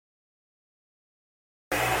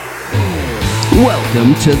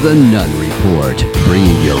Welcome to the Nunn Report,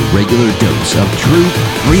 bringing your regular dose of truth,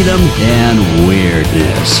 freedom, and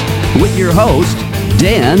weirdness. With your host,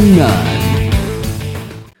 Dan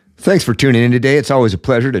Nunn. Thanks for tuning in today. It's always a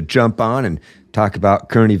pleasure to jump on and talk about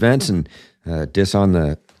current events and diss on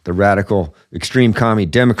the radical, extreme commie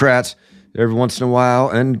Democrats every once in a while,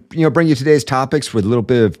 and bring you today's topics with a little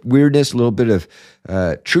bit of weirdness, a little bit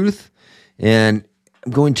of truth, and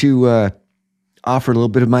I'm going to offer a little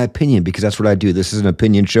bit of my opinion because that's what I do. This is an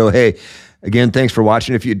opinion show. Hey, again, thanks for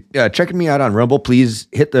watching. If you're checking me out on Rumble, please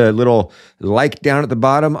hit the little like down at the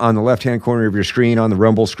bottom on the left-hand corner of your screen on the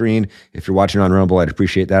Rumble screen. If you're watching on Rumble, I'd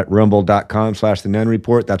appreciate that. Rumble.com/The Nunn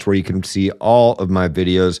Report. That's where you can see all of my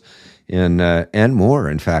videos and more.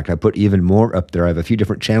 In fact, I put even more up there. I have a few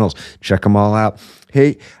different channels. Check them all out.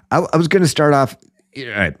 Hey, I was going to start off.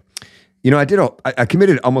 I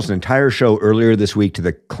committed almost an entire show earlier this week to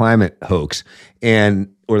the climate hoax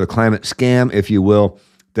or the climate scam, if you will,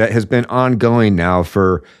 that has been ongoing now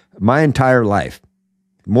for my entire life,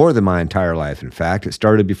 more than my entire life. In fact, it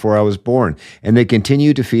started before I was born, and they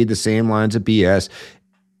continue to feed the same lines of BS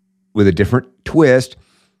with a different twist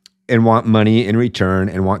and want money in return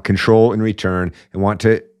and want control in return and want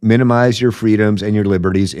to minimize your freedoms and your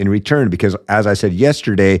liberties in return. Because as I said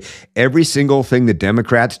yesterday, every single thing the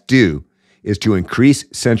Democrats do is to increase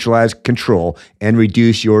centralized control and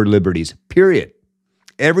reduce your liberties, period.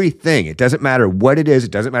 Everything. It doesn't matter what it is.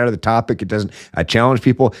 It doesn't matter the topic. I challenge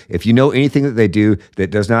people. If you know anything that they do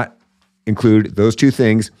that does not include those two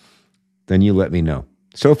things, then you let me know.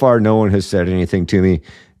 So far, no one has said anything to me.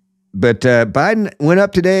 But Biden went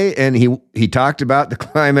up today and he talked about the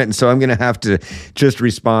climate, and so I'm going to have to just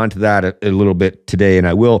respond to that a little bit today. And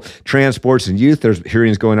I will. Transports and youth, there's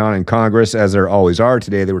hearings going on in Congress, as there always are.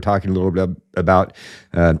 Today they were talking a little bit about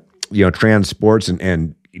transports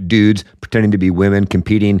and dudes pretending to be women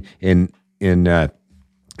competing in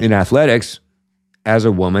athletics as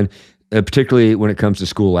a woman, particularly when it comes to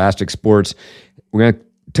scholastic sports. We're going to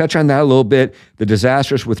touch on that a little bit. The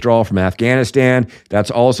disastrous withdrawal from Afghanistan, that's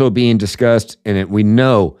also being discussed. And we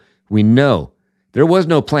know there was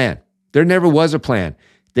no plan. There never was a plan.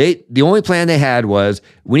 The only plan they had was,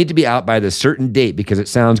 we need to be out by this certain date because it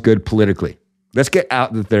sounds good politically. Let's get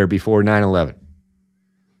out there before 9/11.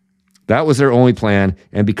 That was their only plan,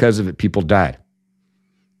 and because of it, people died.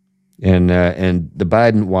 And the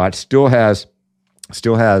Biden watch still has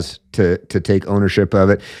to take ownership of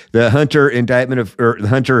it. The Hunter indictment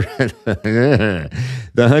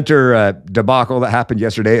the Hunter debacle that happened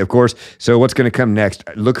yesterday, of course. So what's going to come next?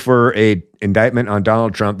 Look for a indictment on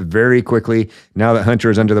Donald Trump very quickly. Now that Hunter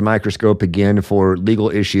is under the microscope again for legal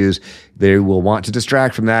issues, they will want to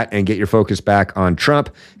distract from that and get your focus back on Trump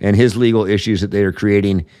and his legal issues that they are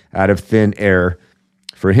creating out of thin air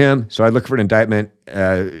for him. So I look for an indictment.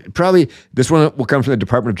 Probably this one will come from the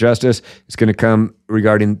Department of Justice. It's going to come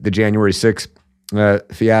regarding the January 6th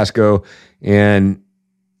fiasco, and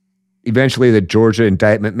eventually the Georgia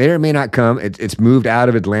indictment may or may not come. It's moved out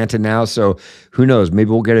of Atlanta now, so who knows?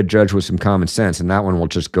 Maybe we'll get a judge with some common sense, and that one will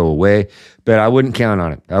just go away. But I wouldn't count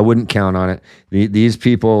on it. These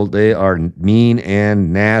people, they are mean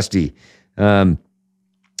and nasty.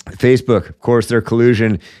 Facebook, of course, their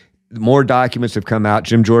collusion. More documents have come out.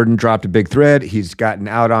 Jim Jordan dropped a big thread. He's gotten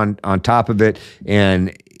out on top of it.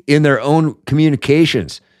 And in their own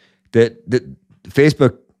communications, that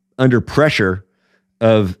Facebook, under pressure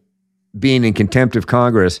of being in contempt of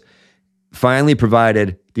Congress, finally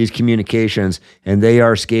provided these communications, and they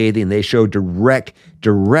are scathing. They show direct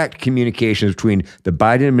communications between the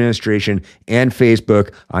Biden administration and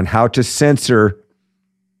Facebook on how to censor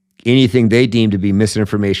anything they deem to be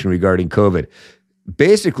misinformation regarding COVID.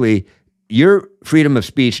 Basically, your freedom of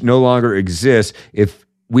speech no longer exists if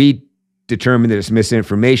we determine that it's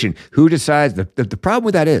misinformation. Who decides? The problem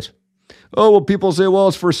with that is, people say, well,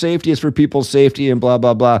 it's for safety, it's for people's safety, and blah,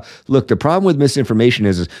 blah, blah. Look, the problem with misinformation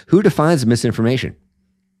is who defines misinformation?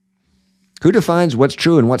 Who defines what's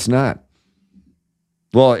true and what's not?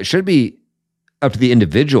 Well, it should be up to the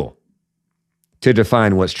individual to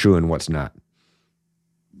define what's true and what's not.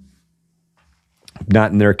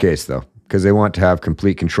 Not in their case, though, because they want to have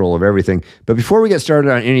complete control of everything. But before we get started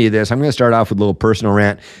on any of this, I'm going to start off with a little personal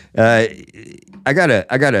rant. I got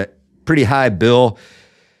a pretty high bill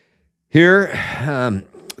here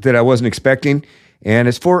that I wasn't expecting, and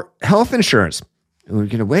it's for health insurance. We're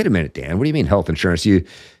going to wait a minute, Dan. What do you mean health insurance? You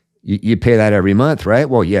pay that every month, right?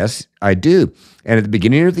 Well, yes, I do. And at the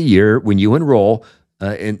beginning of the year, when you enroll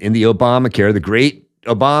in the Obamacare, the great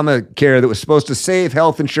Obamacare that was supposed to save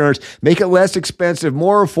health insurance, make it less expensive,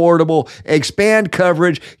 more affordable, expand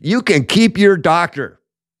coverage, you can keep your doctor.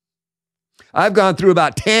 I've gone through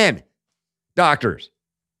about 10 doctors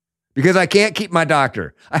because I can't keep my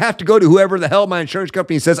doctor. I have to go to whoever the hell my insurance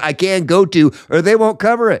company says I can go to, or they won't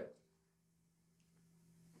cover it.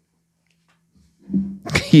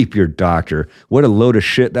 Keep your doctor. What a load of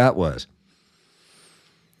shit that was.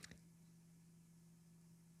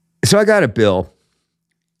 So I got a bill,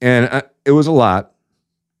 and it was a lot,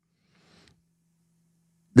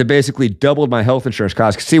 that basically doubled my health insurance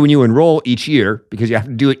costs. See, when you enroll each year, because you have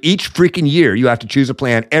to do it each freaking year, you have to choose a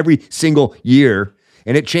plan every single year,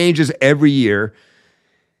 and it changes every year.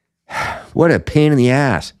 What a pain in the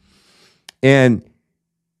ass. And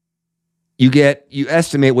you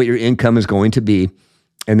estimate what your income is going to be,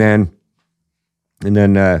 and then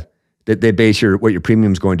they base what your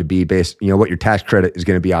premium is going to be based, what your tax credit is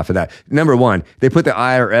going to be off of that. Number one, they put the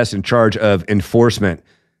IRS in charge of enforcement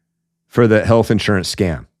for the health insurance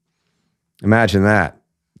scam. Imagine that.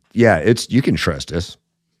 Yeah, you can trust us.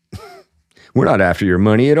 We're not after your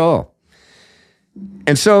money at all.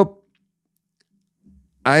 And so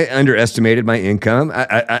I underestimated my income.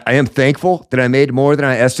 I am thankful that I made more than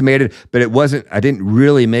I estimated, but I didn't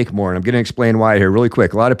really make more. And I'm going to explain why here really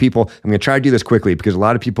quick. A lot of people, I'm going to try to do this quickly because a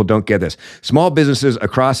lot of people don't get this. Small businesses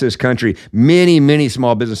across this country, many, many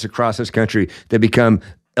small businesses across this country that become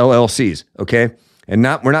LLCs, okay? And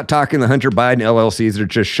we're not talking the Hunter Biden LLCs that are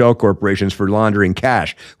just shell corporations for laundering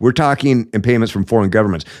cash. We're talking in payments from foreign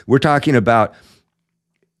governments. We're talking about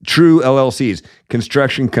true LLCs,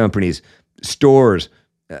 construction companies, stores,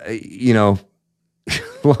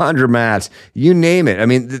 laundromats, you name it. I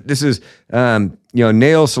mean, this is,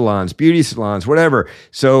 nail salons, beauty salons, whatever.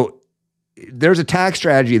 So there's a tax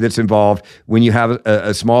strategy that's involved when you have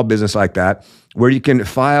a small business like that, where you can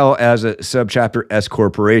file as a subchapter S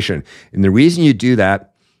corporation. And the reason you do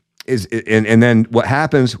that is, and then what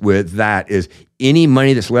happens with that is any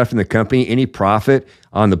money that's left in the company, any profit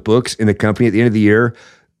on the books in the company at the end of the year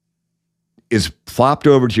is flopped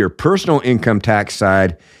over to your personal income tax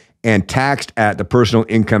side and taxed at the personal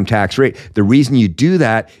income tax rate. The reason you do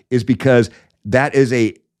that is because that is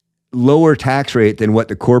a lower tax rate than what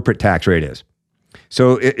the corporate tax rate is.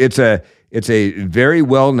 So it's a very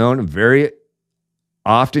well-known, very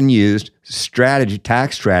often used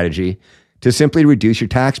tax strategy to simply reduce your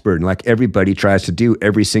tax burden, like everybody tries to do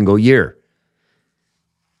every single year.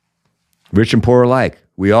 Rich and poor alike.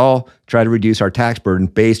 We all try to reduce our tax burden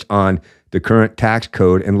based on the current tax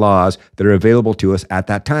code and laws that are available to us at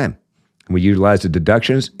that time. And we utilize the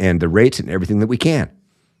deductions and the rates and everything that we can.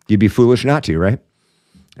 You'd be foolish not to, right?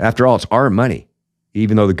 After all, it's our money,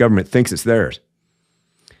 even though the government thinks it's theirs.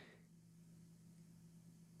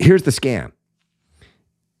 Here's the scam.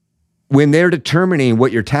 When they're determining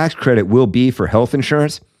what your tax credit will be for health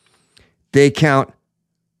insurance, they count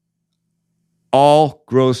all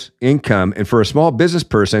gross income. And for a small business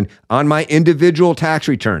person, on my individual tax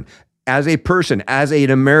return, as a person, as an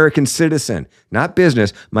American citizen, not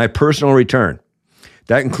business, my personal return.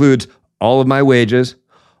 That includes all of my wages,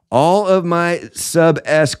 all of my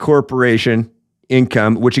sub-S corporation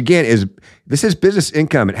income, which again this is business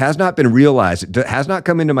income. It has not been realized. It has not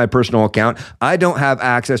come into my personal account. I don't have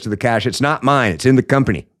access to the cash. It's not mine. It's in the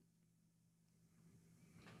company.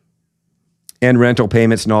 And rental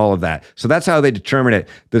payments and all of that. So that's how they determine it.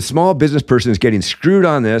 The small business person is getting screwed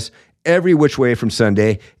on this every which way from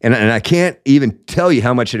Sunday. And I can't even tell you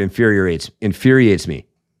how much it infuriates me.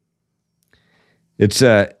 It's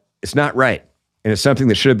not right. And it's something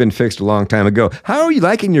that should have been fixed a long time ago. How are you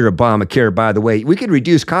liking your Obamacare, by the way? We could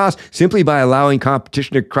reduce costs simply by allowing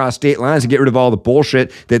competition across state lines and get rid of all the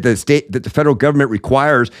bullshit that the federal government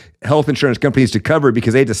requires health insurance companies to cover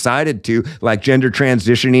because they decided to, like gender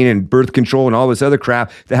transitioning and birth control and all this other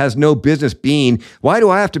crap that has no business being. Why do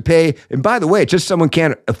I have to pay? And by the way, just someone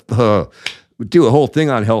can't do a whole thing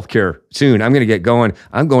on healthcare soon. I'm going to get going.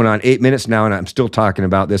 I'm going on 8 minutes now, and I'm still talking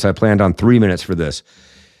about this. I planned on 3 minutes for this.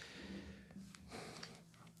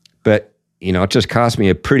 But, it just cost me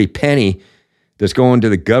a pretty penny that's going to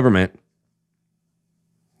the government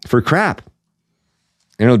for crap.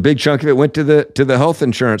 A big chunk of it went to the health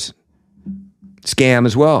insurance scam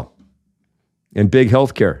as well, and big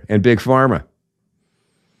healthcare and big pharma.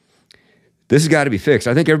 This has got to be fixed.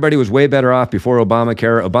 I think everybody was way better off before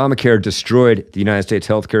Obamacare. Obamacare destroyed the United States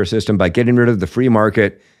healthcare system by getting rid of the free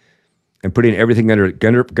market and putting everything under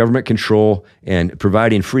government control and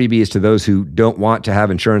providing freebies to those who don't want to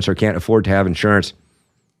have insurance or can't afford to have insurance.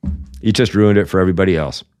 You just ruined it for everybody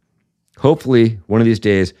else. Hopefully, one of these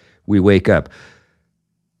days, we wake up.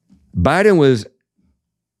 Biden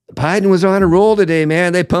was on a roll today,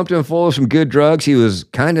 man. They pumped him full of some good drugs. He was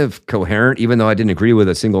kind of coherent, even though I didn't agree with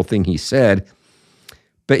a single thing he said.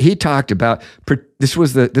 But he talked about, this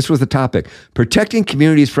was the topic, protecting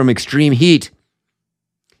communities from extreme heat.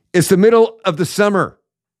 It's the middle of the summer.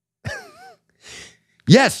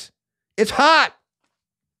 Yes, it's hot.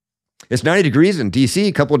 It's 90 degrees in DC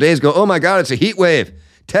a couple of days ago. Oh my God, it's a heat wave.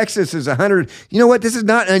 Texas is 100. You know what? This is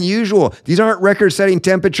not unusual. These aren't record-setting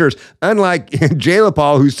temperatures. Unlike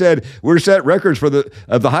Jalapal, who said we're set records for the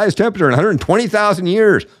highest temperature in 120,000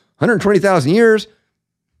 years. 120,000 years?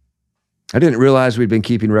 I didn't realize we'd been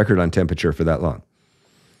keeping record on temperature for that long.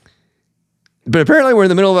 But apparently we're in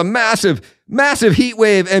the middle of a massive, massive heat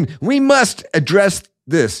wave, and we must address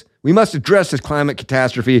this. We must address this climate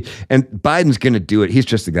catastrophe, and Biden's going to do it. He's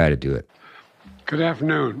just the guy to do it. Good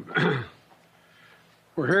afternoon.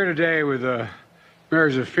 We're here today with the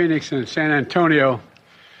mayors of Phoenix and San Antonio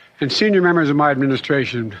and senior members of my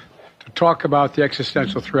administration to talk about the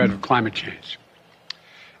existential threat of climate change.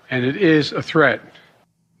 And it is a threat.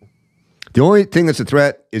 The only thing that's a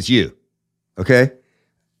threat is you, okay?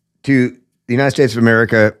 To the United States of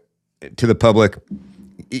America, to the public.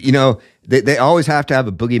 You know, they always have to have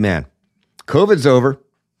a boogeyman. COVID's over,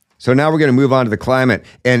 so now we're going to move on to the climate.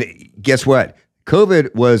 And guess what?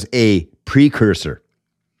 COVID was a precursor.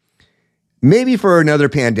 Maybe for another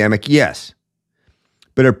pandemic, yes.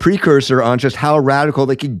 But a precursor on just how radical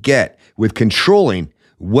they could get with controlling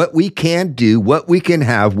what we can do, what we can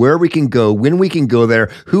have, where we can go, when we can go there,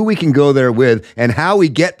 who we can go there with, and how we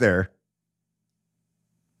get there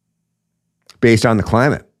based on the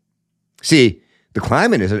climate. See, the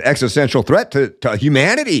climate is an existential threat to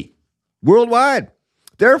humanity worldwide.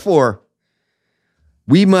 Therefore,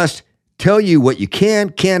 we must tell you what you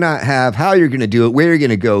cannot have, how you're going to do it, where you're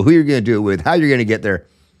going to go, who you're going to do it with, how you're going to get there.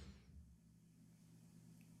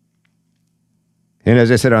 And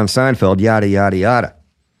as I said on Seinfeld, yada, yada, yada.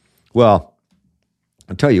 Well,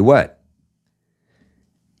 I'll tell you what.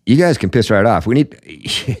 You guys can piss right off. We need,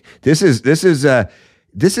 this is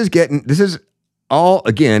all,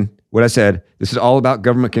 again, what I said, this is all about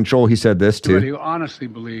government control. He said this too. Somebody who honestly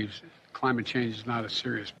believes climate change is not a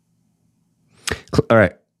serious. All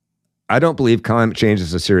right. I don't believe climate change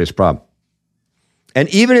is a serious problem. And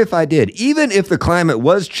even if I did, even if the climate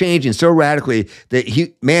was changing so radically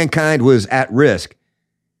that mankind was at risk,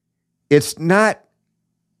 it's not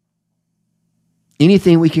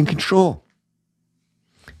anything we can control.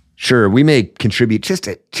 Sure, we may contribute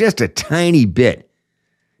just a tiny bit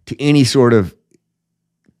to any sort of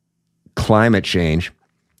climate change,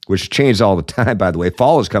 which changes all the time, by the way.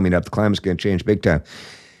 Fall is coming up. The climate's going to change big time.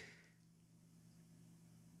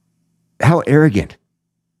 How arrogant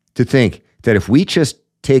to think that if we just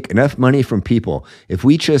take enough money from people, if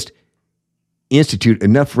we just institute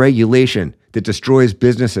enough regulation that destroys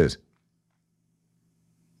businesses,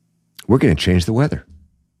 we're going to change the weather.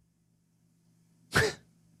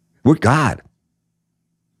 We're God.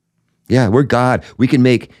 Yeah, we're God. We can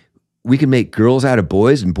make girls out of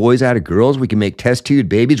boys and boys out of girls. We can make test tube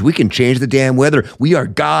babies. We can change the damn weather. We are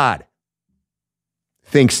God,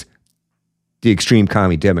 thinks the extreme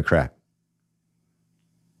commie Democrat.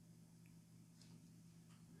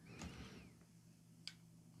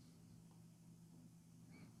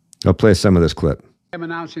 I'll play some of this clip. I'm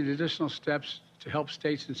announcing additional steps to help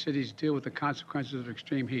states and cities deal with the consequences of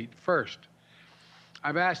extreme heat. First,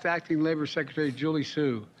 I've asked Acting Labor Secretary Julie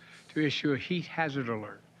Su to issue a heat hazard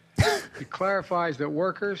alert. It clarifies that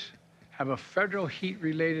workers have federal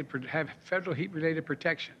heat-related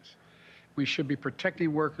protections. We should be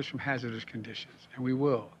protecting workers from hazardous conditions, and we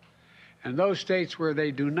will. And those states where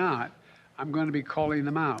they do not, I'm going to be calling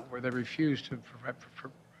them out, where they refuse to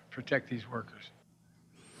protect these workers.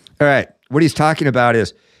 All right. What he's talking about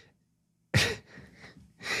is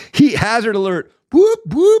heat hazard alert. Whoop,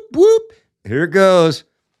 whoop, whoop. Here it goes.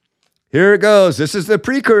 Here it goes. This is the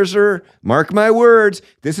precursor. Mark my words.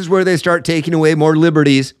 This is where they start taking away more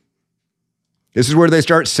liberties. This is where they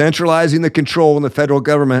start centralizing the control in the federal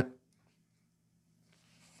government.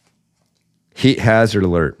 Heat hazard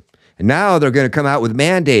alert. And now they're going to come out with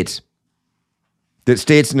mandates that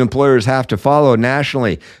states and employers have to follow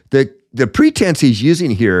nationally. The pretense he's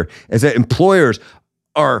using here is that employers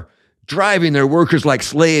are driving their workers like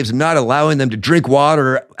slaves and not allowing them to drink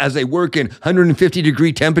water as they work in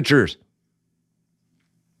 150-degree temperatures.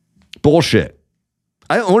 Bullshit.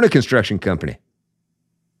 I own a construction company.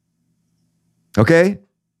 Okay?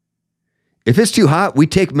 If it's too hot, we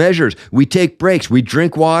take measures. We take breaks. We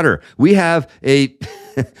drink water. We have a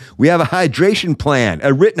hydration plan,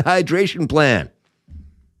 a written hydration plan.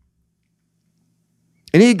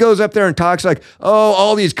 And he goes up there and talks like, oh,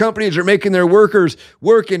 all these companies are making their workers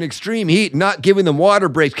work in extreme heat, not giving them water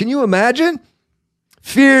breaks. Can you imagine?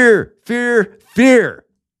 Fear, fear, fear.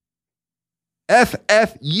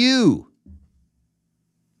 FFU.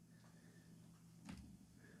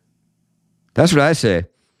 That's what I say.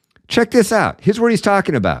 Check this out. Here's what he's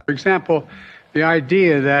talking about. For example, the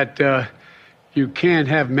idea that you can't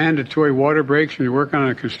have mandatory water breaks when you're working on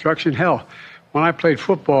a construction. Hell, when I played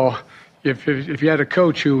football, if you had a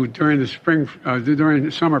coach who during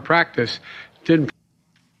the summer practice didn't.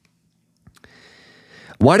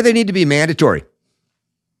 Why do they need to be mandatory?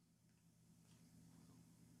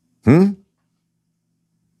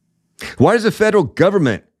 Why does the federal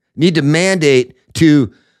government need to mandate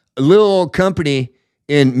to a little old company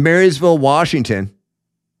in Marysville, Washington,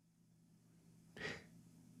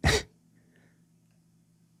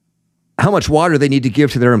 how much water they need to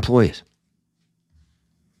give to their employees?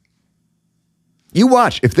 You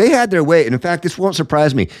watch. If they had their way, and in fact, this won't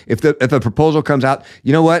surprise me, if a proposal comes out,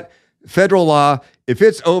 you know what? Federal law, if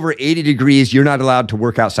it's over 80 degrees, you're not allowed to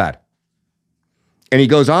work outside. And he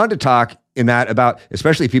goes on to talk in that about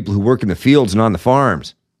especially people who work in the fields and on the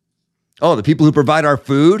farms. Oh, the people who provide our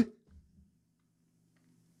food?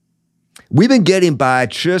 We've been getting by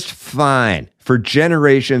just fine for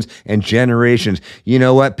generations and generations. You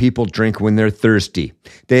know what? People drink when they're thirsty.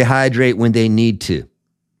 They hydrate when they need to.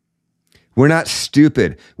 We're not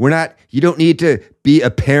stupid. You don't need to be a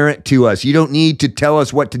parent to us. You don't need to tell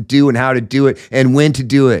us what to do and how to do it and when to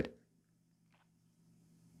do it.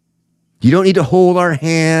 You don't need to hold our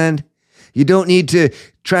hand. You don't need to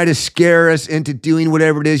try to scare us into doing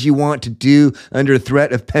whatever it is you want to do under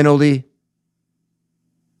threat of penalty.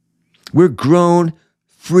 We're grown,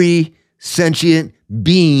 free, sentient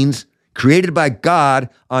beings created by God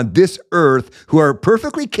on this earth who are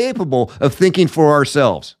perfectly capable of thinking for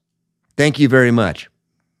ourselves. Thank you very much.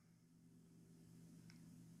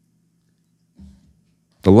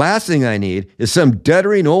 The last thing I need is some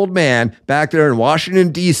duttering old man back there in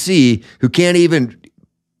Washington, D.C. who can't even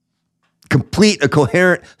complete a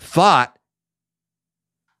coherent thought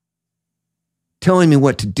telling me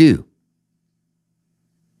what to do.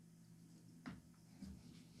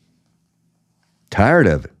 Tired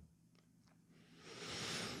of it.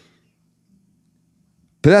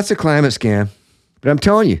 But that's a climate scam. But I'm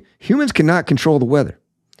telling you, humans cannot control the weather.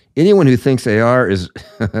 Anyone who thinks they are is,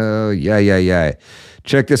 oh, yeah.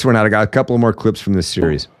 Check this one out. I got a couple of more clips from this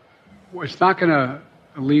series. Well, it's not going to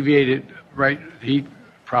alleviate the heat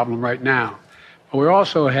problem right now. But we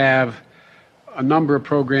also have a number of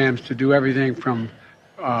programs to do everything from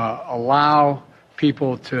allow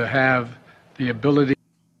people to have the ability.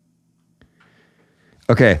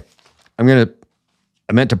 Okay, I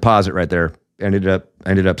meant to pause it right there. Ended up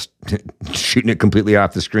shooting it completely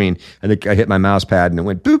off the screen. I think I hit my mouse pad and it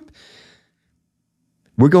went boop.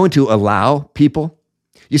 We're going to allow people.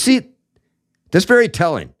 You see, that's very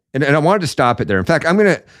telling. And I wanted to stop it there. In fact, I'm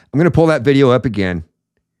gonna pull that video up again.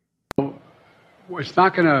 Well, it's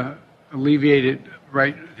not going to alleviate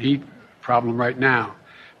the heat problem right now.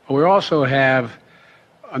 But we also have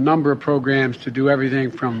a number of programs to do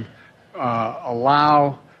everything from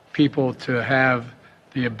allow people to have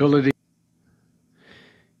the ability.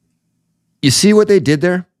 You see what they did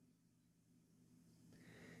there?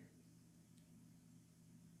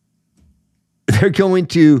 They're going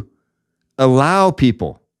to allow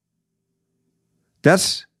people.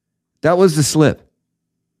 That was the slip.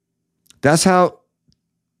 That's how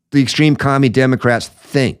the extreme commie Democrats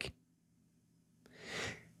think.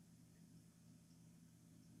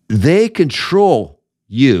 They control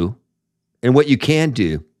you and what you can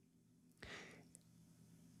do.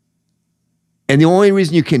 And the only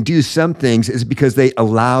reason you can do some things is because they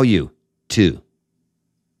allow you to.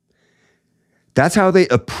 That's how they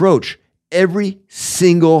approach every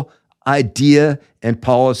single idea and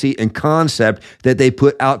policy and concept that they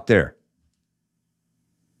put out there.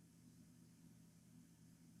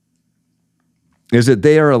 Is that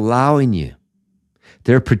they are allowing you.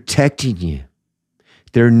 They're protecting you.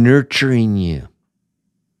 They're nurturing you.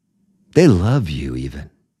 They love you even.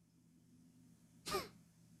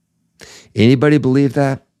 Anybody believe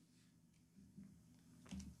that?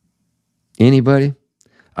 Anybody?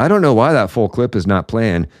 I don't know why that full clip is not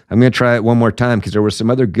playing. I'm going to try it one more time because there was some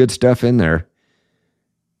other good stuff in there.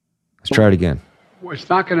 Let's try it again. Well, it's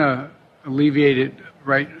not going to alleviate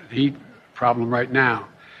the heat problem right now.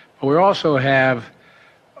 But we also have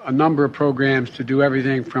a number of programs to do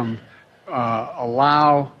everything from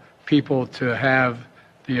allow people to have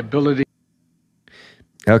the ability.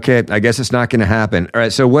 Okay, I guess it's not going to happen. All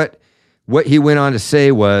right, so what he went on to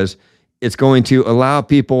say was it's going to allow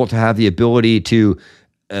people to have the ability to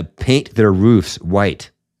paint their roofs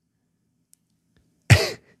white.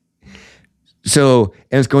 And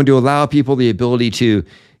it's going to allow people the ability to,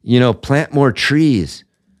 plant more trees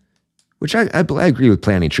which I agree with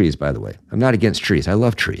planting trees, by the way. I'm not against trees. I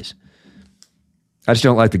love trees. I just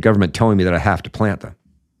don't like the government telling me that I have to plant them.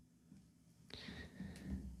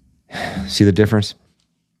 See the difference?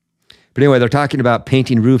 But anyway, they're talking about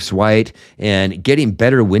painting roofs white and getting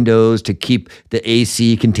better windows to keep the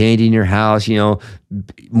AC contained in your house,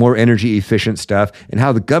 more energy efficient stuff, and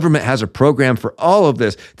how the government has a program for all of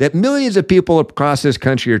this that millions of people across this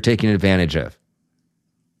country are taking advantage of.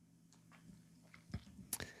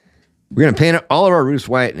 We're going to paint all of our roofs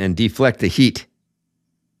white and deflect the heat.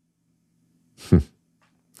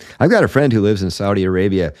 I've got a friend who lives in Saudi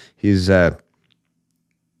Arabia. He's an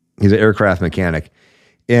aircraft mechanic.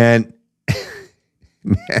 And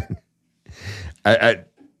man, I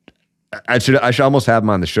should almost have him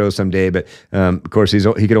on the show someday, but of course he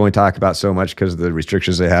could only talk about so much because of the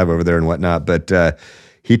restrictions they have over there and whatnot. But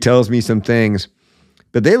he tells me some things.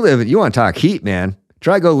 But you want to talk heat, man?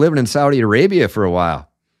 Try go living in Saudi Arabia for a while.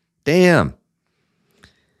 Damn.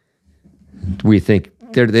 We think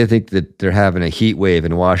they think that they're having a heat wave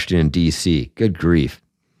in Washington D.C. Good grief.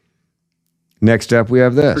 Next up, we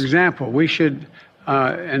have this. For example, we should.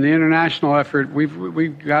 In the international effort,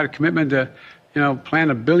 we've got a commitment to, plant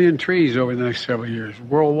 1 billion trees over the next several years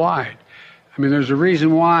worldwide. I mean, there's a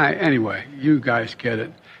reason why. Anyway, you guys get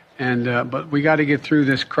it, but we got to get through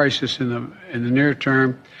this crisis in the near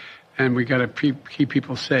term, and we got to keep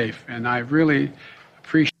people safe. And I really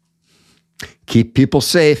appreciate keep people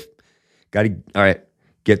safe. All right.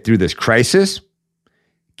 Get through this crisis.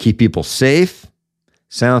 Keep people safe.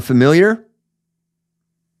 Sound familiar?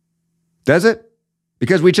 Does it?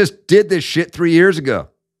 Because we just did this shit 3 years ago.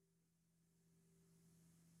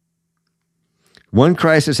 One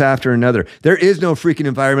crisis after another. There is no freaking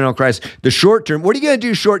environmental crisis. The short term, what are you going to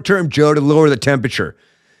do short term, Joe, to lower the temperature?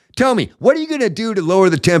 Tell me, what are you going to do to lower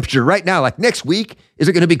the temperature right now? Like next week, is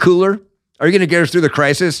it going to be cooler? Are you going to get us through the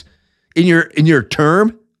crisis in your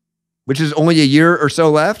term, which is only a year or so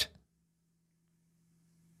left?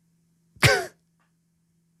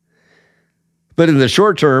 But in the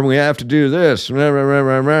short term, we have to do this.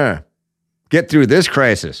 Get through this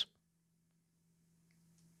crisis.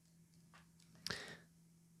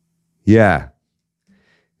 Yeah.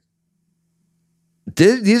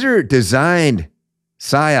 These are designed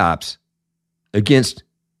psyops against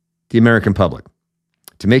the American public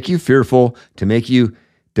to make you fearful, to make you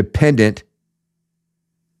dependent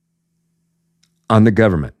on the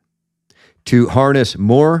government, to harness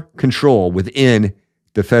more control within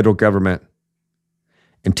the federal government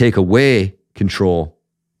and take away control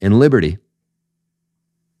and liberty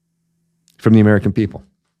from the American people.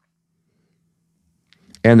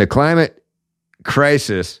 And the climate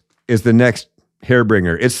crisis is the next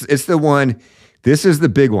hairbringer. It's the one, this is the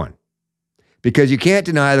big one. Because you can't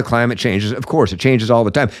deny the climate changes. Of course, it changes all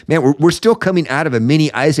the time. Man, we're still coming out of a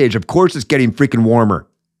mini ice age. Of course, it's getting freaking warmer.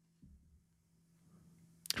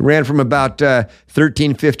 It ran from about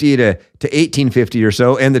 1350 to 1850 or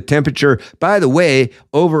so. And the temperature, by the way,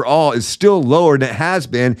 overall is still lower than it has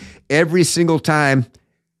been every single time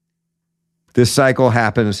this cycle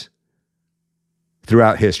happens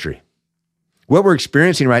throughout history. What we're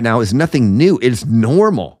experiencing right now is nothing new. It's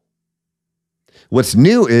normal. What's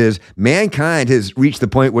new is mankind has reached the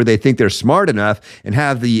point where they think they're smart enough and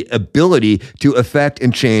have the ability to affect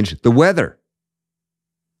and change the weather.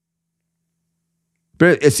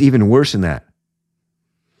 But it's even worse than that.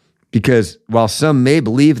 Because while some may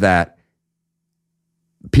believe that,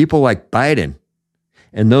 people like Biden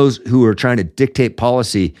and those who are trying to dictate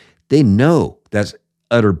policy, they know that's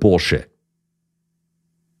utter bullshit.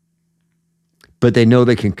 But they know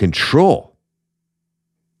they can control.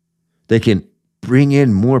 They can bring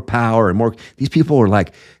in more power and more. These people are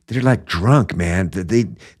like, they're like drunk, man.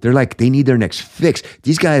 They're like, they need their next fix.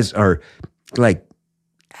 These guys are like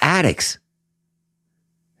addicts.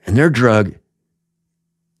 And their drug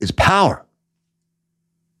is power.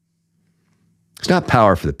 It's not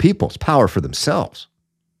power for the people, it's power for themselves.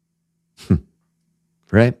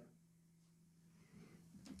 Right?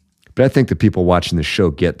 But I think the people watching this show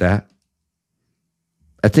get that.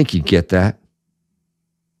 I think you get that.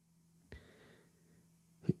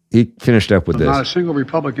 He finished up with this. Not a single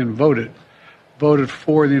Republican voted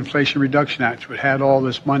for the Inflation Reduction Act, which had all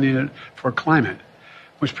this money in it for climate,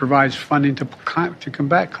 which provides funding to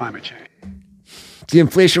combat climate change. The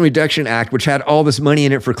Inflation Reduction Act, which had all this money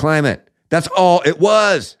in it for climate. That's all it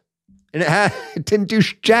was. And it didn't do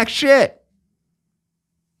jack shit.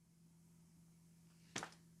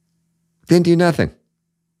 Didn't do nothing.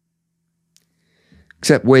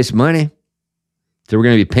 Except waste money that we're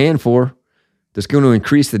going to be paying for that's going to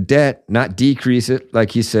increase the debt, not decrease it,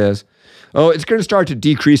 like he says. Oh, it's going to start to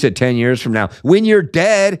decrease at 10 years from now when you're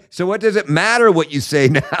dead. So what does it matter what you say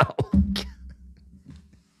now?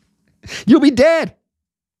 You'll be dead.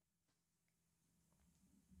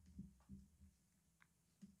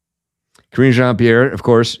 Karine Jean-Pierre, of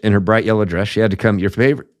course, in her bright yellow dress, she had to come, your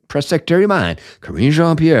favorite press secretary of mine, Karine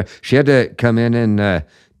Jean-Pierre, she had to come in and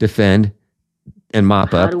defend and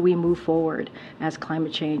mop up. How do we move forward as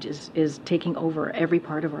climate change is taking over every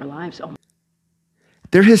part of our lives?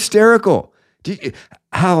 They're hysterical.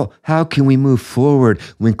 How can we move forward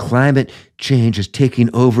when climate change is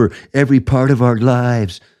taking over every part of our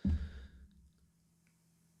lives?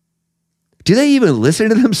 Do they even listen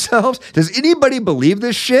to themselves? Does anybody believe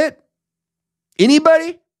this shit?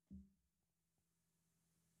 Anybody?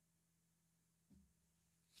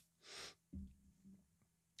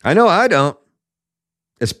 I know I don't,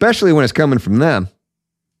 especially when it's coming from them.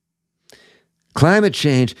 Climate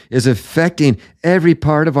change is affecting every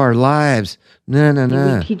part of our lives.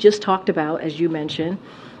 No. He just talked about, as you mentioned,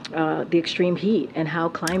 the extreme heat and how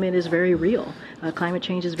climate is very real. Climate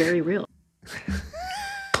change is very real.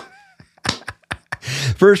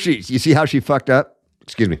 First, you see how she fucked up?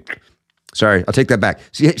 Excuse me. Sorry, I'll take that back.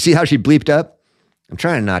 See how she bleeped up? I'm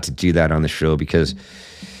trying not to do that on the show because,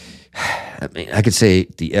 I mean, I could say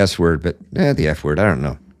the S word, but the F word, I don't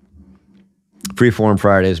know. Freeform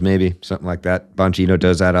Fridays, maybe, something like that. Bongino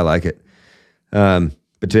does that. I like it. But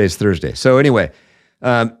today's Thursday. So anyway,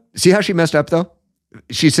 see how she messed up, though?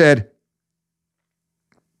 She said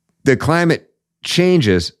the climate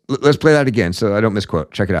changes. Let's play that again so I don't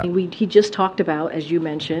misquote. Check it out. He just talked about, as you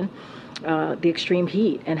mentioned, the extreme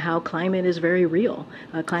heat and how climate is very real.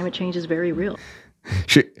 Climate change is very real.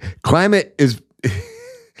 Climate is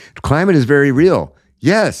very real.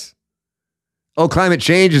 Yes. Oh, climate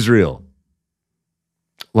change is real.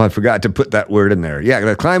 Well, I forgot to put that word in there. Yeah,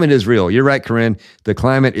 the climate is real. You're right, Corinne. The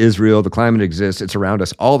climate is real. The climate exists. It's around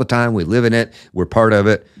us all the time. We live in it. We're part of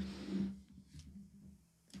it.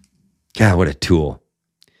 God, what a tool.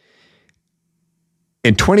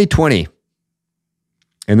 In 2020,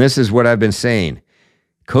 and this is what I've been saying,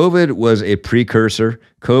 COVID was a precursor.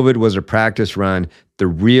 COVID was a practice run. The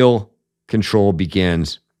real control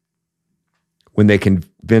begins when they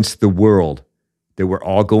convince the world that we're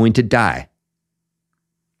all going to die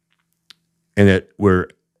and that we're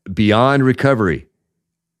beyond recovery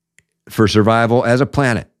for survival as a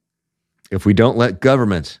planet if we don't let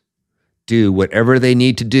governments do whatever they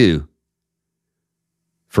need to do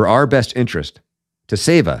for our best interest to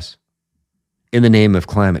save us in the name of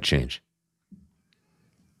climate change.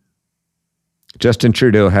 Justin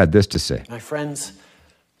Trudeau had this to say. My friends,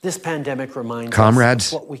 this pandemic reminds Comrades,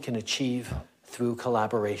 us of what we can achieve through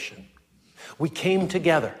collaboration. We came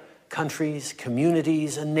together, countries,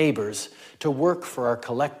 communities, and neighbors, to work for our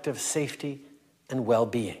collective safety and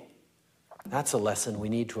well-being. That's a lesson we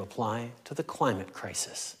need to apply to the climate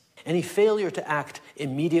crisis. Any failure to act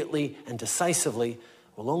immediately and decisively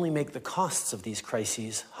will only make the costs of these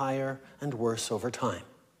crises higher and worse over time.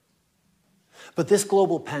 But this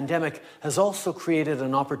global pandemic has also created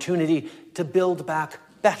an opportunity to build back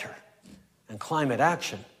better, and climate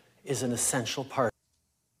action is an essential part.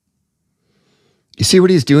 You see what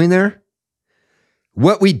he's doing there?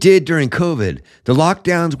 What we did during COVID, the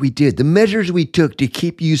lockdowns we did, the measures we took to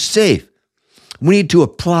keep you safe, we need to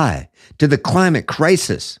apply to the climate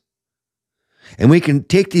crisis. And we can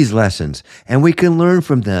take these lessons and we can learn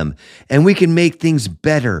from them and we can make things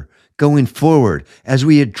better going forward as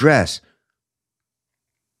we address.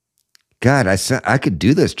 God, I could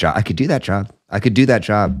do this job. I could do that job. I could do that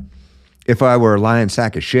job. If I were a lying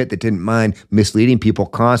sack of shit that didn't mind misleading people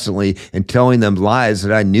constantly and telling them lies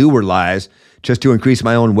that I knew were lies just to increase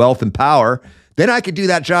my own wealth and power, then I could do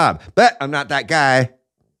that job. But I'm not that guy.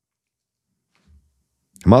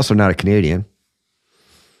 I'm also not a Canadian.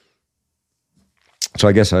 So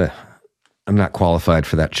I guess I'm not qualified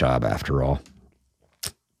for that job after all.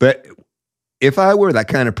 But if I were that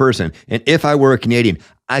kind of person, and if I were a Canadian,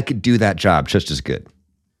 I could do that job just as good.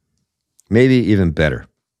 Maybe even better.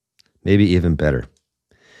 Maybe even better.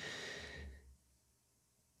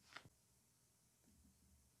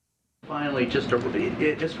 Finally,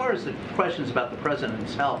 as far as the questions about the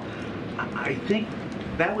president's health, I think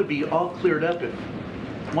that would be all cleared up if,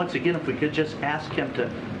 once again, if we could just ask him to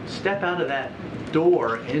step out of that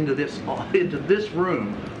door into this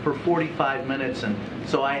room for 45 minutes. And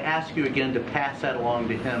so I ask you again to pass that along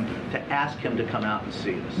to him, to ask him to come out and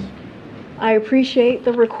see us. I appreciate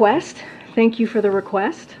the request. Thank you for the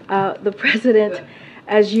request. The president,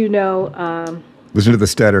 as you know... Listen to the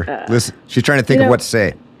stutter. Listen, she's trying to think of what to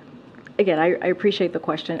say. Again, I appreciate the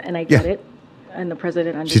question, and I get it. and the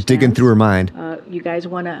president understands. She's digging through her mind. You guys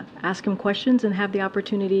want to ask him questions and have the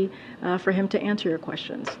opportunity for him to answer your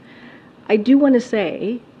questions. I do want to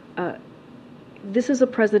say this is a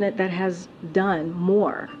president that has done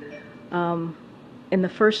more in the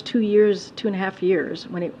first 2.5 years,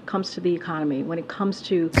 when it comes to the economy, when it comes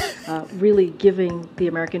to really giving the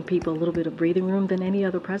American people a little bit of breathing room than any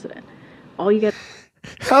other president. All you get.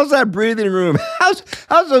 How's that breathing room?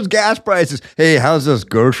 How's those gas prices? Hey, how's those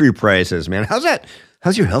grocery prices, man?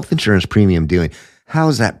 How's your health insurance premium doing?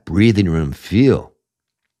 How's that breathing room feel?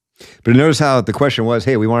 But notice how the question was,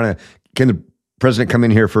 hey, can the president come in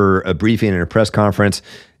here for a briefing and a press conference?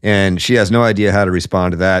 And she has no idea how to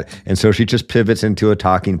respond to that. And so she just pivots into a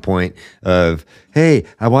talking point of, hey,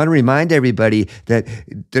 I want to remind everybody that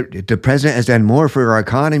the president has done more for our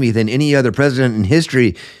economy than any other president in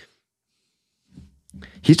history.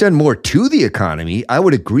 He's done more to the economy. I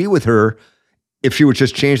would agree with her if she would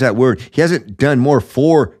just change that word. He hasn't done more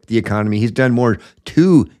for the economy. He's done more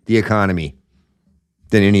to the economy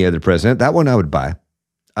than any other president. That one I would buy.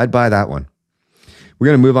 I'd buy that one. We're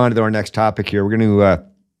going to move on to our next topic here. We're going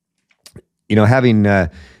to, having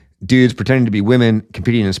dudes pretending to be women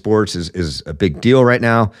competing in sports is a big deal right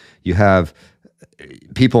now. You have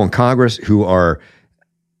people in Congress who are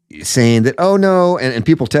saying that, oh no, and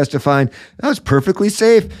people testifying, that was perfectly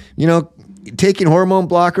safe. Taking hormone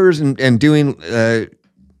blockers and doing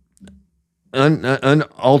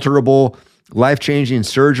unalterable, life-changing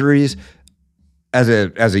surgeries as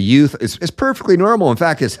a youth is perfectly normal. In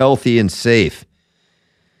fact, it's healthy and safe.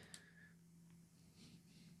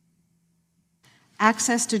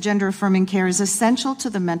 Access to gender-affirming care is essential to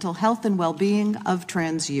the mental health and well-being of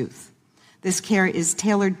trans youth. This care is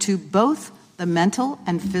tailored to both the mental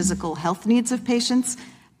and physical health needs of patients,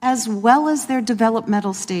 as well as their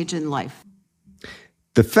developmental stage in life.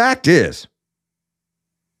 The fact is,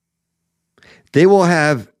 they will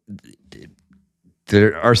have,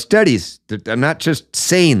 there are studies, I'm not just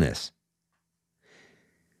saying this,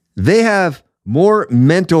 they have more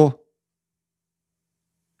mental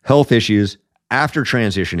health issues after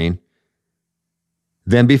transitioning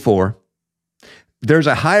than before. There's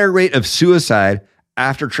a higher rate of suicide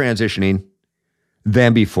after transitioning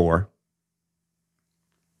than before.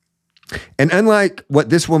 And unlike what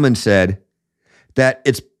this woman said, that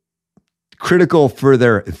it's critical for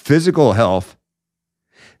their physical health,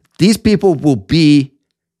 these people will be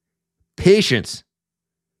patients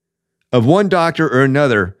of one doctor or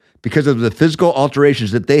another because of the physical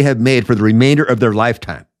alterations that they have made for the remainder of their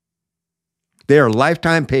lifetime. They are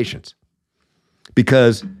lifetime patients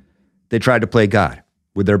because they tried to play God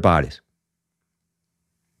with their bodies.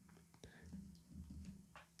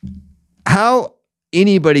 How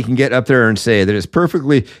anybody can get up there and say that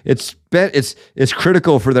it's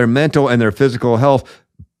critical for their mental and their physical health,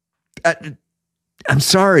 I'm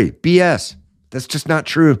sorry, BS. That's just not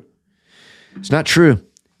true. It's not true.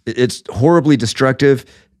 It's horribly destructive,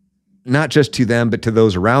 not just to them, but to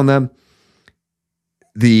those around them.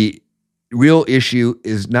 The real issue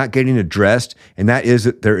is not getting addressed, and that is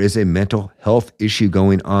that there is a mental health issue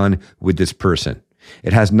going on with this person.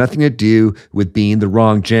 It has nothing to do with being the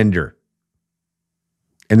wrong gender.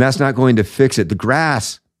 And that's not going to fix it. The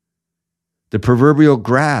grass, the proverbial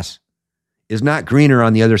grass, is not greener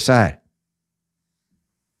on the other side.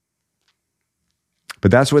 But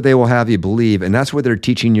that's what they will have you believe, and that's what they're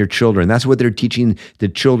teaching your children. That's what they're teaching the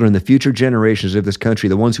children, the future generations of this country,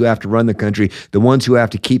 the ones who have to run the country, the ones who have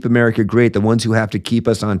to keep America great, the ones who have to keep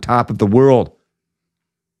us on top of the world,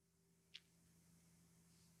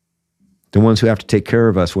 the ones who have to take care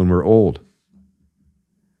of us when we're old.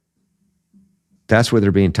 That's what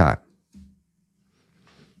they're being taught.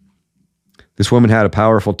 This woman had a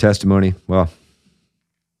powerful testimony. Well,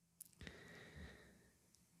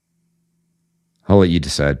 I'll let you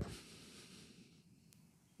decide.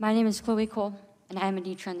 My name is Chloe Cole, and I am a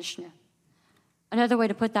detransitioner. Another way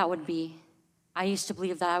to put that would be, I used to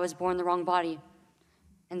believe that I was born in the wrong body,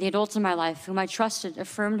 and the adults in my life whom I trusted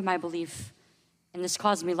affirmed my belief, and this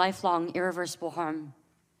caused me lifelong, irreversible harm.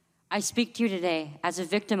 I speak to you today as a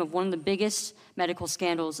victim of one of the biggest medical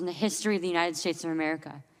scandals in the history of the United States of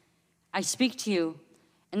America. I speak to you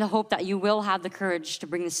in the hope that you will have the courage to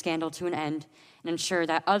bring the scandal to an end and ensure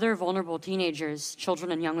that other vulnerable teenagers,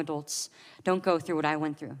 children, and young adults don't go through what I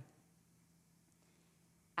went through.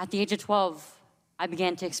 At the age of 12, I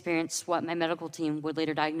began to experience what my medical team would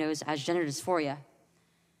later diagnose as gender dysphoria.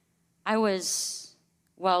 I was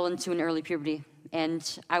well into an early puberty,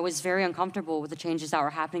 and I was very uncomfortable with the changes that were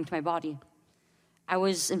happening to my body. I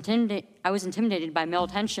was intimidated by male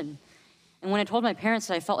attention, and when I told my parents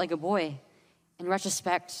that I felt like a boy, in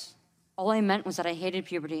retrospect, all I meant was that I hated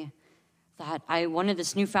puberty, that I wanted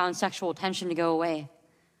this newfound sexual attention to go away,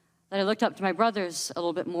 that I looked up to my brothers a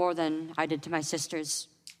little bit more than I did to my sisters.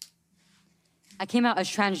 I came out as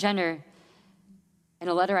transgender in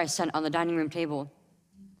a letter I sent on the dining room table.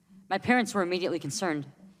 My parents were immediately concerned.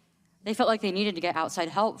 They felt like they needed to get outside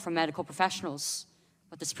help from medical professionals,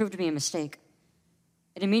 but this proved to be a mistake.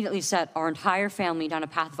 It immediately set our entire family down a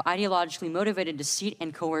path of ideologically motivated deceit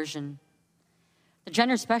and coercion. The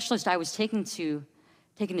gender specialist I was taken to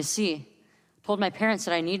see told my parents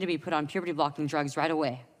that I needed to be put on puberty-blocking drugs right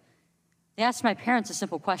away. They asked my parents a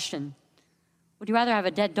simple question: would you rather have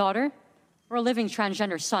a dead daughter or a living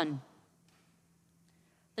transgender son?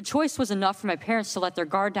 The choice was enough for my parents to let their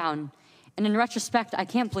guard down, and in retrospect, I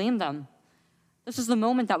can't blame them. This was the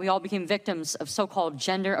moment that we all became victims of so-called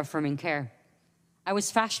gender-affirming care. I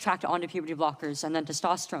was fast-tracked onto puberty blockers and then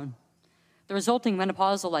testosterone. The resulting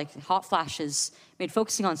menopausal-like hot flashes made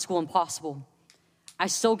focusing on school impossible. I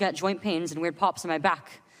still get joint pains and weird pops in my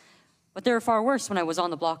back, but they were far worse when I was on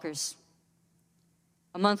the blockers.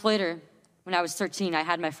 A month later, when I was 13, I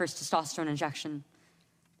had my first testosterone injection.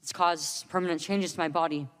 It's caused permanent changes to my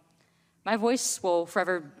body. My voice will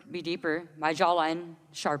forever be deeper, my jawline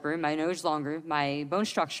sharper, my nose longer, my bone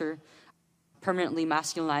structure permanently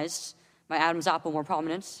masculinized, my Adam's apple more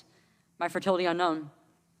prominent, my fertility unknown.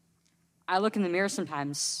 I look in the mirror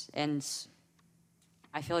sometimes and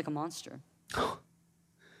I feel like a monster.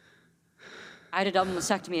 I had a double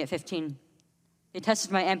mastectomy at 15. They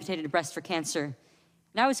tested my amputated breast for cancer.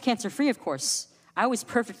 And I was cancer-free, of course. I was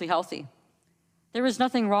perfectly healthy. There was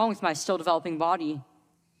nothing wrong with my still developing body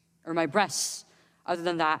or my breasts, other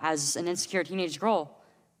than that, as an insecure teenage girl,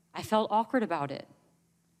 I felt awkward about it.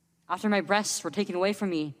 After my breasts were taken away from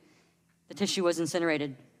me, the tissue was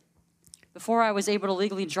incinerated. Before I was able to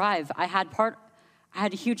legally drive, I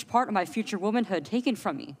had a huge part of my future womanhood taken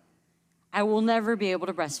from me. I will never be able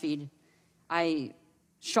to breastfeed. I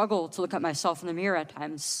struggle to look at myself in the mirror at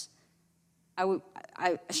times.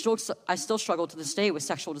 I still struggle to this day with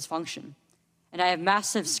sexual dysfunction. And I have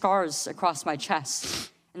massive scars across my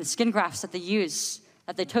chest. And the skin grafts that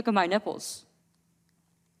they took of my nipples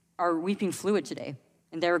are weeping fluid today.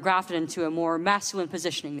 And they were grafted into a more masculine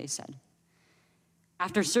positioning, they said.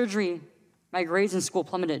 After surgery, my grades in school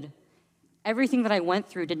plummeted. Everything that I went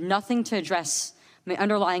through did nothing to address my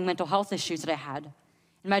underlying mental health issues that I had.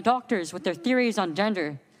 And my doctors, with their theories on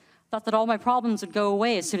gender, thought that all my problems would go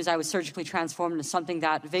away as soon as I was surgically transformed into something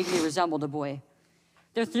that vaguely resembled a boy.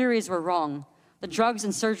 Their theories were wrong. The drugs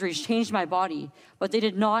and surgeries changed my body, but they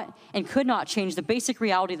did not and could not change the basic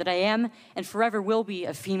reality that I am and forever will be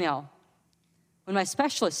a female. When my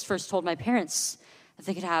specialist first told my parents that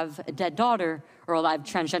they could have a dead daughter or a live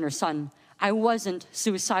transgender son, I wasn't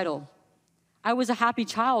suicidal. I was a happy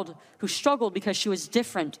child who struggled because she was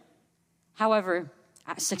different. However,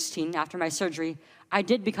 at 16, after my surgery, I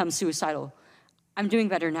did become suicidal. I'm doing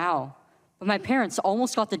better now, but my parents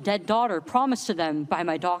almost got the dead daughter promised to them by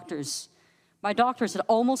my doctors. My doctors had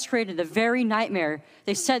almost created the very nightmare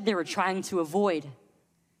they said they were trying to avoid.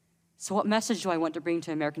 So what message do I want to bring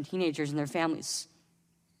to American teenagers and their families?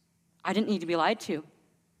 I didn't need to be lied to.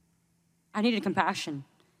 I needed compassion.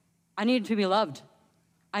 I needed to be loved.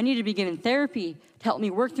 I needed to be given therapy to help me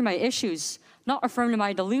work through my issues, not affirm to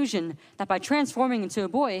my delusion that by transforming into a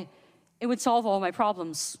boy, it would solve all my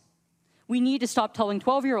problems. We need to stop telling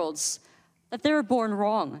 12-year-olds that they were born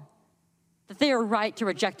wrong, that they are right to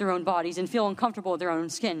reject their own bodies and feel uncomfortable with their own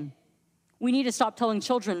skin. We need to stop telling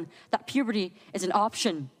children that puberty is an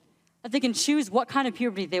option, that they can choose what kind of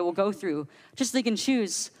puberty they will go through, just so they can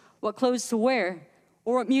choose what clothes to wear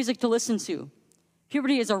or what music to listen to.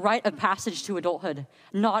 Puberty is a rite of passage to adulthood,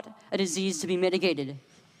 not a disease to be mitigated.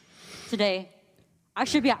 Today, I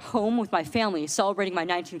should be at home with my family celebrating my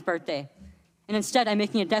 19th birthday, and instead I'm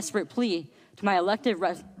making a desperate plea to my elected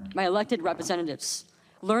representatives.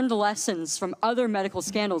 Learn the lessons from other medical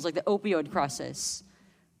scandals like the opioid crisis,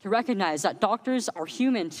 to recognize that doctors are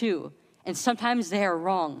human too, and sometimes they are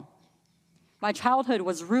wrong. My childhood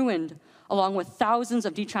was ruined along with thousands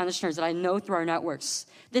of detransitioners that I know through our networks.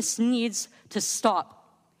 This needs to stop.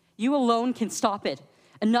 You alone can stop it.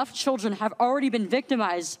 Enough children have already been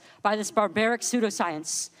victimized by this barbaric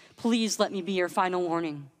pseudoscience. Please let me be your final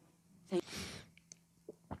warning. Thank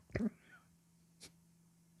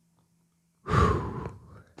you.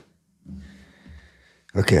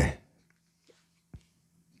 Okay.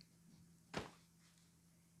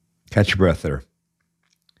 Catch your breath there.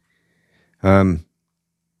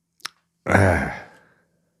 I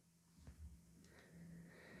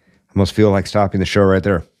almost feel like stopping the show right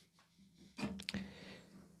there.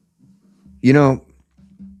 You know,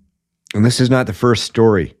 and this is not the first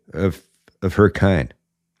story of her kind.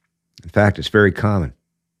 In fact, it's very common.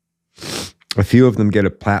 A few of them get a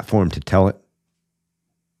platform to tell it.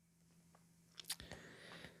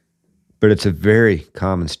 But it's a very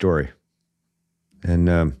common story. And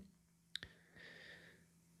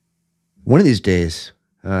one of these days,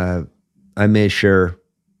 I may share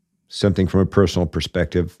something from a personal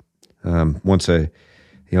perspective. Once if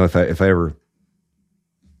I ever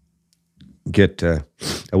get, I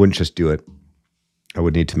wouldn't just do it. I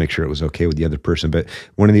would need to make sure it was okay with the other person. But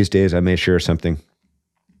one of these days, I may share something.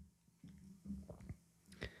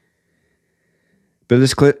 But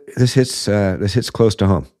this hits close to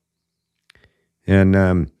home,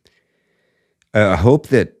 and I hope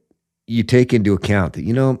that you take into account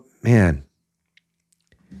that, man,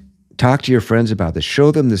 talk to your friends about this.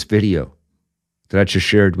 Show them this video that I just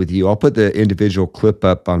shared with you. I'll put the individual clip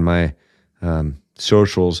up on my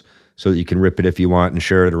socials so that you can rip it if you want and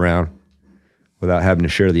share it around without having to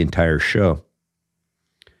share the entire show.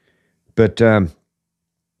 But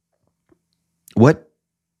what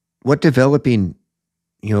developing,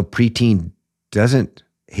 preteen doesn't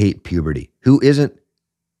hate puberty? Who isn't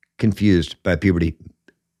confused by puberty?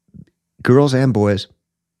 Girls and boys.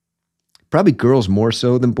 Probably girls more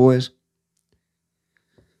so than boys.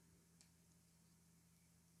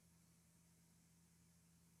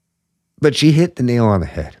 But she hit the nail on the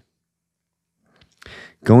head.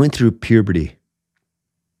 Going through puberty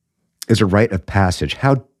is a rite of passage.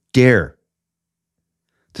 How dare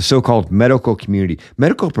the so-called medical community,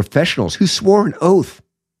 medical professionals who swore an oath,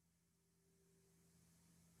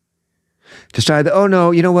 decide that, oh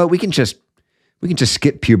no, you know what, we can just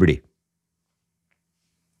skip puberty.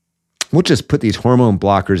 We'll just put these hormone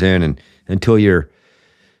blockers in until you're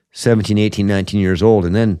 17, 18, 19 years old,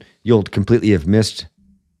 and then you'll completely have missed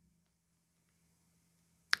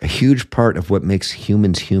a huge part of what makes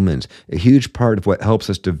humans humans, a huge part of what helps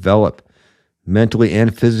us develop mentally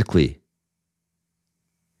and physically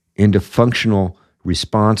into functional,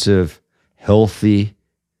 responsive, healthy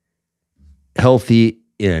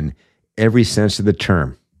in every sense of the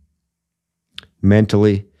term.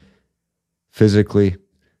 Mentally, physically,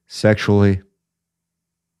 sexually,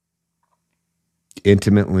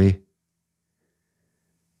 intimately.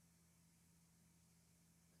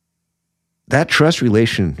 That trust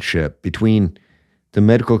relationship between the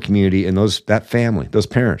medical community and that family, those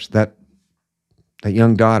parents, that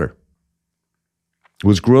young daughter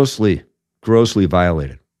was grossly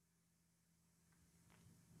violated.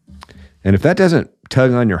 And if that doesn't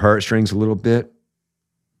tug on your heartstrings a little bit,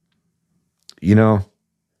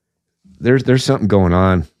 there's something going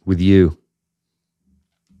on with you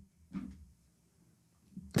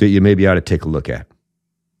that you maybe ought to take a look at.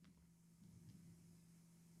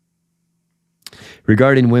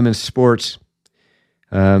 Regarding women's sports,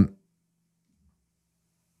 the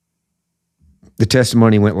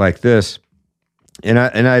testimony went like this,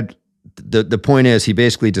 the point is he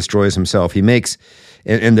basically destroys himself. He makes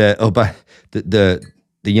the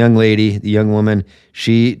young lady, the young woman,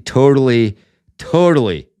 she totally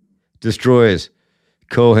destroys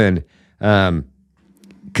Cohen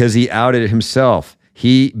because he outed himself.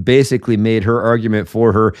 He basically made her argument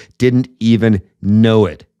for her, didn't even know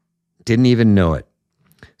it.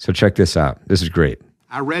 So check this out. This is great.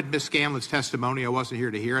 I read Ms. Scanlon's testimony. I wasn't here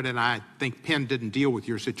to hear it, and I think Penn didn't deal with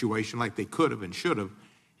your situation like they could have and should have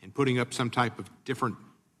in putting up some type of different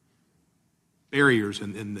barriers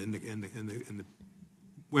in the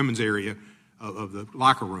women's area of the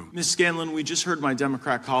locker room. Ms. Scanlon, we just heard my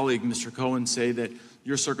Democrat colleague, Mr. Cohen, say that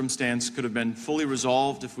your circumstance could have been fully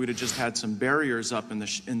resolved if we'd have just had some barriers up in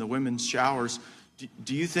the women's showers.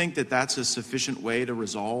 Do you think that that's a sufficient way to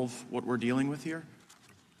resolve what we're dealing with here?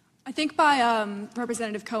 I think by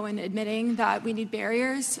Representative Cohen admitting that we need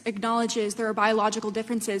barriers acknowledges there are biological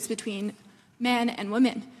differences between men and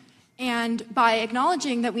women. And by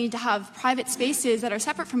acknowledging that we need to have private spaces that are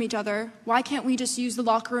separate from each other, why can't we just use the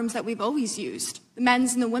locker rooms that we've always used, the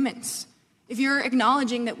men's and the women's? If you're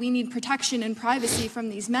acknowledging that we need protection and privacy from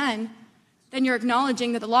these men, then you're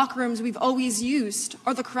acknowledging that the locker rooms we've always used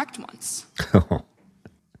are the correct ones.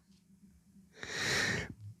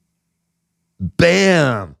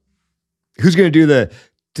 Bam! Who's going to do the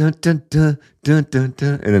dun, dun, dun, dun, dun,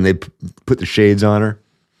 dun, and then they put the shades on her?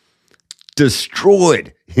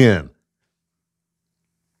 Destroyed him.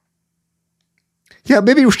 Yeah,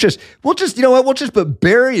 maybe we'll just put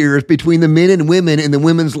barriers between the men and women in the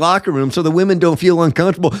women's locker room so the women don't feel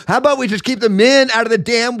uncomfortable. How about we just keep the men out of the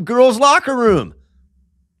damn girls' locker room?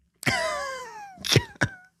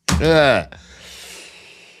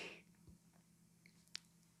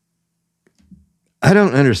 I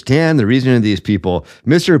don't understand the reasoning of these people.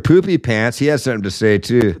 Mr. Poopy Pants, he has something to say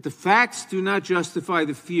too. But the facts do not justify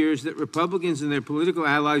the fears that Republicans and their political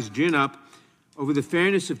allies gin up over the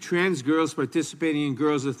fairness of trans girls participating in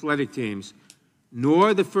girls' athletic teams,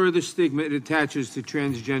 nor the further stigma it attaches to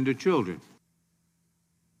transgender children.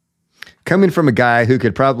 Coming from a guy who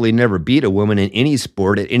could probably never beat a woman in any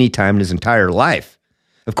sport at any time in his entire life.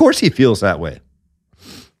 Of course he feels that way.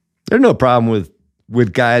 There's no problem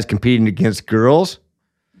with guys competing against girls,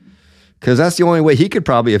 because that's the only way he could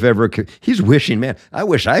probably have ever. He's wishing, man, I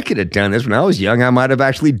wish I could have done this when I was young. I might have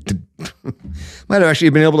actually been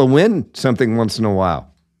able to win something once in a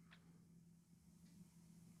while.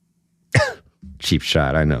 Cheap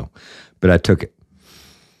shot, I know, but I took it.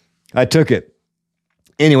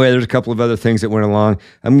 Anyway, there's a couple of other things that went along.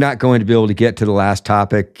 I'm not going to be able to get to the last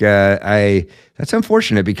topic. That's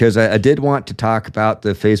unfortunate, because I did want to talk about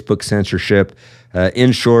the Facebook censorship.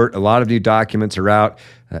 In short, a lot of new documents are out.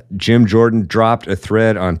 Jim Jordan dropped a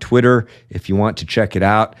thread on Twitter. If you want to check it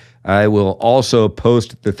out, I will also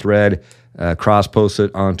post the thread, cross-post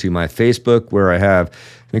it onto my Facebook, where I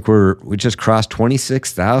think we just crossed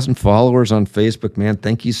 26,000 followers on Facebook, man.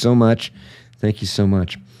 Thank you so much.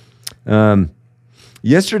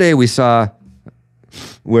 Yesterday we saw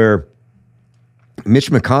where Mitch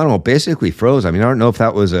McConnell basically froze. I mean, I don't know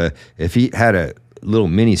if he had a little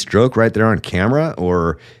mini stroke right there on camera,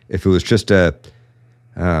 or if it was just it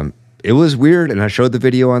was weird. And I showed the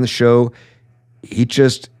video on the show. He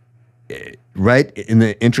just, right in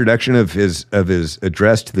the introduction of his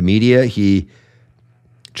address to the media, he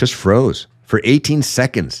just froze for 18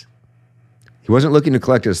 seconds. He wasn't looking to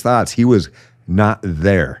collect his thoughts. He was not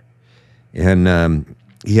there. And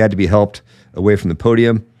he had to be helped away from the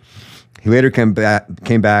podium. He later came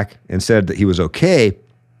back and said that he was okay,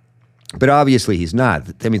 but obviously he's not.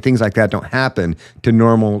 I mean, things like that don't happen to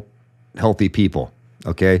normal, healthy people,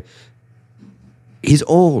 okay? He's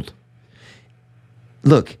old.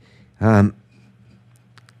 Look, I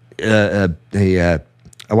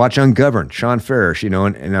watch Ungoverned, Sean Farish,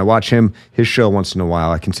 and I watch his show once in a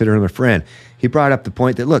while. I consider him a friend. He brought up the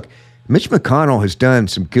point that, look, Mitch McConnell has done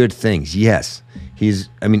some good things. Yes.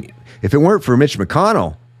 If it weren't for Mitch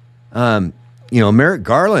McConnell, Merrick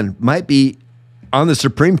Garland might be on the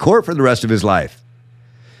Supreme Court for the rest of his life.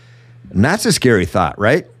 And that's a scary thought,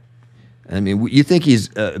 right? I mean, you think he's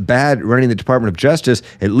bad running the Department of Justice,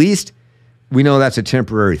 at least we know that's a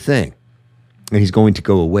temporary thing, and he's going to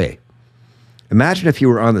go away. Imagine if he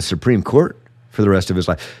were on the Supreme Court for the rest of his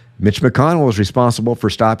life. Mitch McConnell is responsible for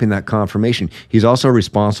stopping that confirmation. He's also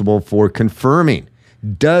responsible for confirming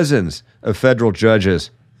dozens of federal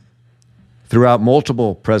judges throughout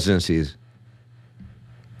multiple presidencies,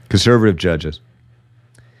 conservative judges.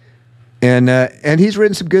 And he's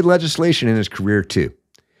written some good legislation in his career too.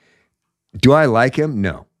 Do I like him?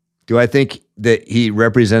 No. Do I think that he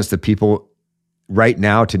represents the people right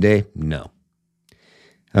now today? No.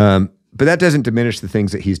 But that doesn't diminish the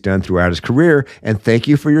things that he's done throughout his career, and thank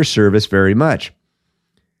you for your service very much.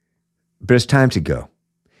 But it's time to go.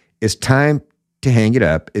 It's time to hang it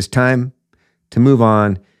up. It's time to move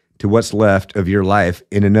on to what's left of your life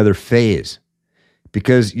in another phase,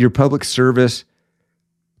 because your public service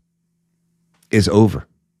is over,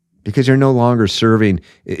 because you're no longer serving.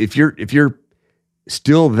 If you're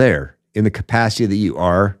still there in the capacity that you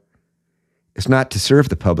are, it's not to serve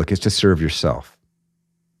the public, it's to serve yourself.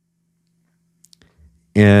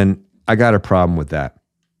 And I got a problem with that.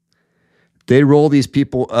 They roll these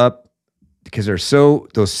people up because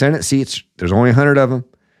those Senate seats, there's only 100 of them.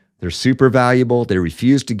 They're super valuable. They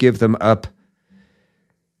refuse to give them up.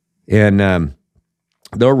 And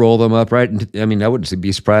they'll roll them up, right? I mean, I wouldn't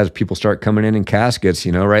be surprised if people start coming in caskets,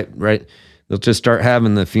 right? They'll just start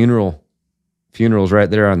having the funerals right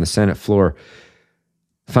there on the Senate floor.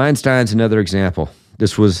 Feinstein's another example.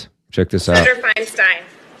 Check this out. Senator Feinstein.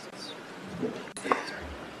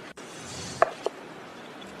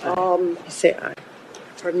 Say aye.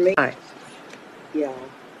 Pardon me? Aye. Yeah.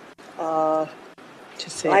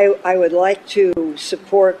 Just say I would like to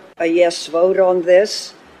support a yes vote on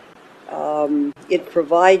this. It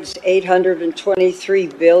provides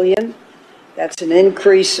 $823 billion. That's an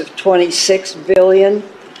increase of $26 billion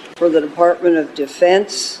for the Department of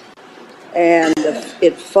Defense. And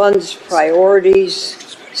it funds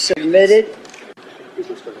priorities submitted.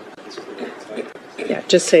 Yeah,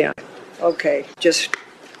 just say aye. Okay, just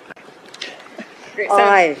Great.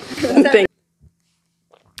 aye.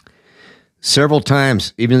 Several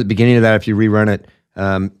times, even at the beginning of that, if you rerun it,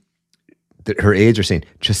 that her aides are saying,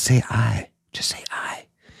 just say aye. Just say aye.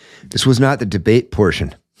 This was not the debate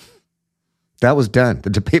portion. That was done. The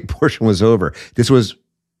debate portion was over.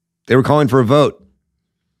 They were calling for a vote.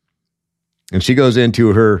 And she goes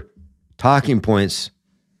into her talking points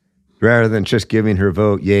rather than just giving her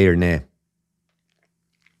vote yay or nay.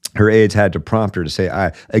 Her aides had to prompt her to say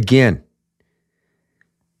aye. Again,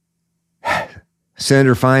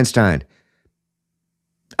 Senator Feinstein,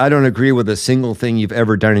 I don't agree with a single thing you've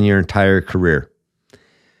ever done in your entire career.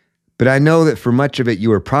 But I know that for much of it, you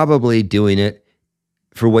were probably doing it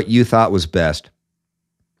for what you thought was best.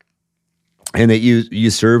 And that you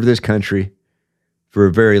served this country for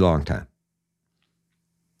a very long time.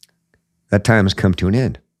 That time has come to an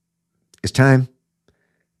end. It's time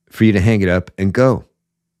for you to hang it up and go.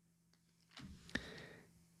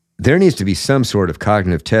 There needs to be some sort of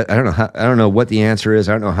cognitive test. I don't know what the answer is.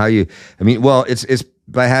 I don't know how you, it's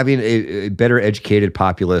by having a better educated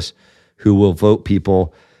populace who will vote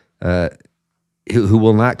people, who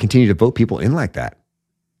will not continue to vote people in like that,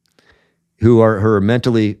 who are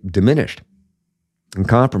mentally diminished and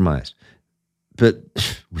compromised. But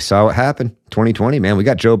we saw what happened. 2020, man, we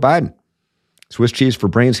got Joe Biden. Swiss cheese for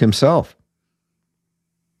brains himself.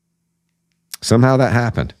 Somehow that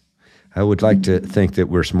happened. I would like to think that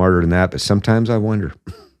we're smarter than that, but sometimes I wonder.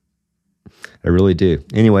 I really do.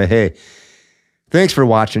 Anyway, hey, thanks for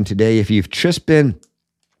watching today. If you've just been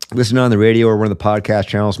listening on the radio or one of the podcast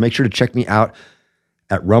channels, make sure to check me out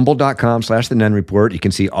at rumble.com/The Nunn Report. You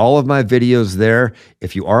can see all of my videos there.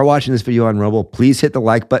 If you are watching this video on Rumble, please hit the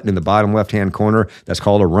like button in the bottom left-hand corner. That's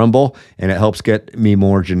called a Rumble, and it helps get me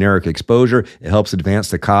more generic exposure. It helps advance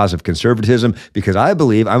the cause of conservatism because I'm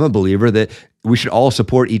a believer that we should all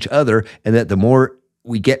support each other, and that the more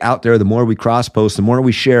we get out there, the more we cross-post, the more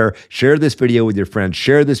we share this video with your friends,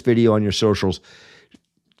 share this video on your socials,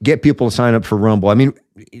 get people to sign up for Rumble. I mean,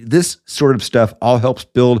 this sort of stuff all helps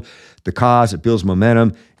build the cause, it builds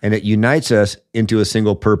momentum, and it unites us into a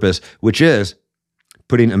single purpose, which is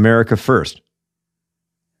putting America first.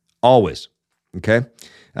 Always. Okay?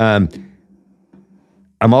 I'm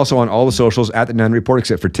also on all the socials at The Nunn Report,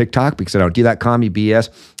 except for TikTok, because I don't do that commie BS,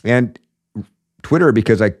 and Twitter,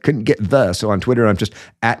 because I couldn't get so on Twitter, I'm just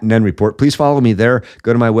at Nunn Report. Please follow me there.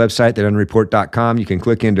 Go to my website, thenunnreport.com. You can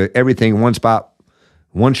click into everything, one spot,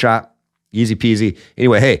 one shot, easy peasy.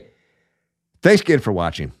 Anyway, hey, thanks again for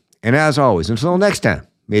watching. And as always, until next time,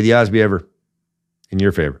 may the odds be ever in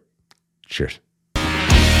your favor. Cheers.